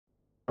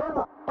Hi,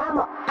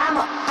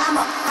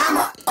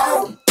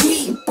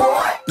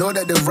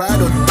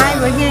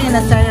 we're here in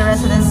Asteria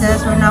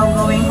Residences. We're now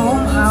going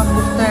home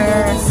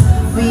after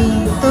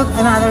we took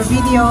another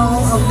video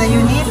of the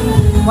unit.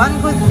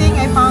 One good thing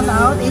I found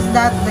out is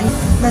that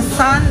the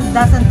sun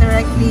doesn't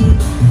directly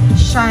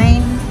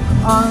shine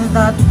on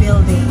that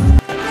building.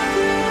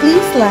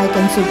 Please like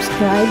and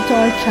subscribe to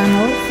our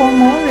channel for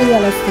more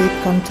real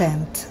estate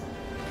content.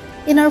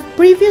 In our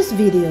previous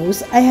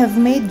videos, I have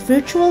made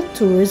virtual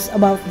tours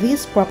about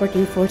this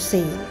property for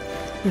sale.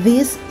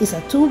 This is a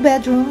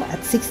 2-bedroom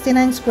at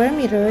 69 square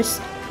meters,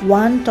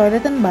 1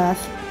 toilet and bath,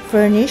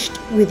 furnished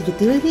with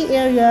utility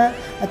area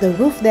at the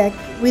roof deck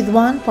with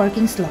 1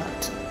 parking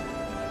slot.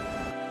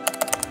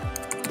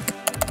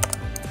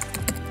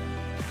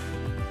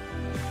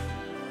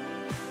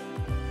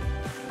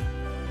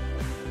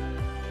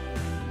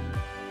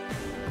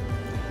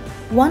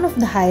 One of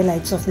the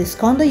highlights of this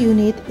condo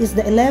unit is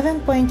the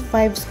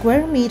 11.5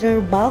 square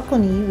meter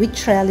balcony with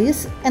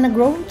trellis and a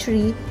growing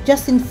tree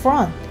just in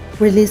front,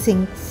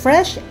 releasing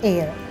fresh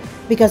air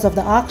because of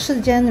the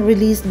oxygen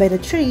released by the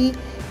tree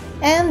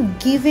and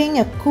giving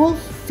a cool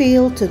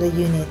feel to the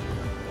unit.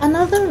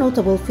 Another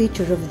notable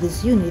feature of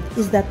this unit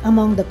is that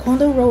among the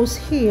condo rows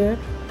here,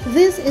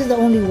 this is the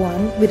only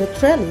one with a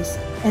trellis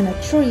and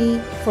a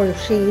tree for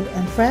shade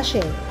and fresh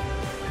air.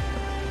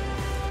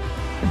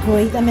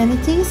 Great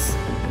amenities,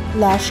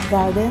 lush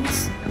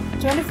gardens,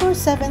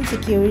 24/7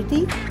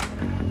 security,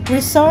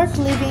 resort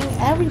living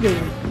every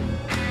day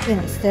in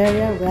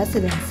Asteria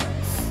Residences.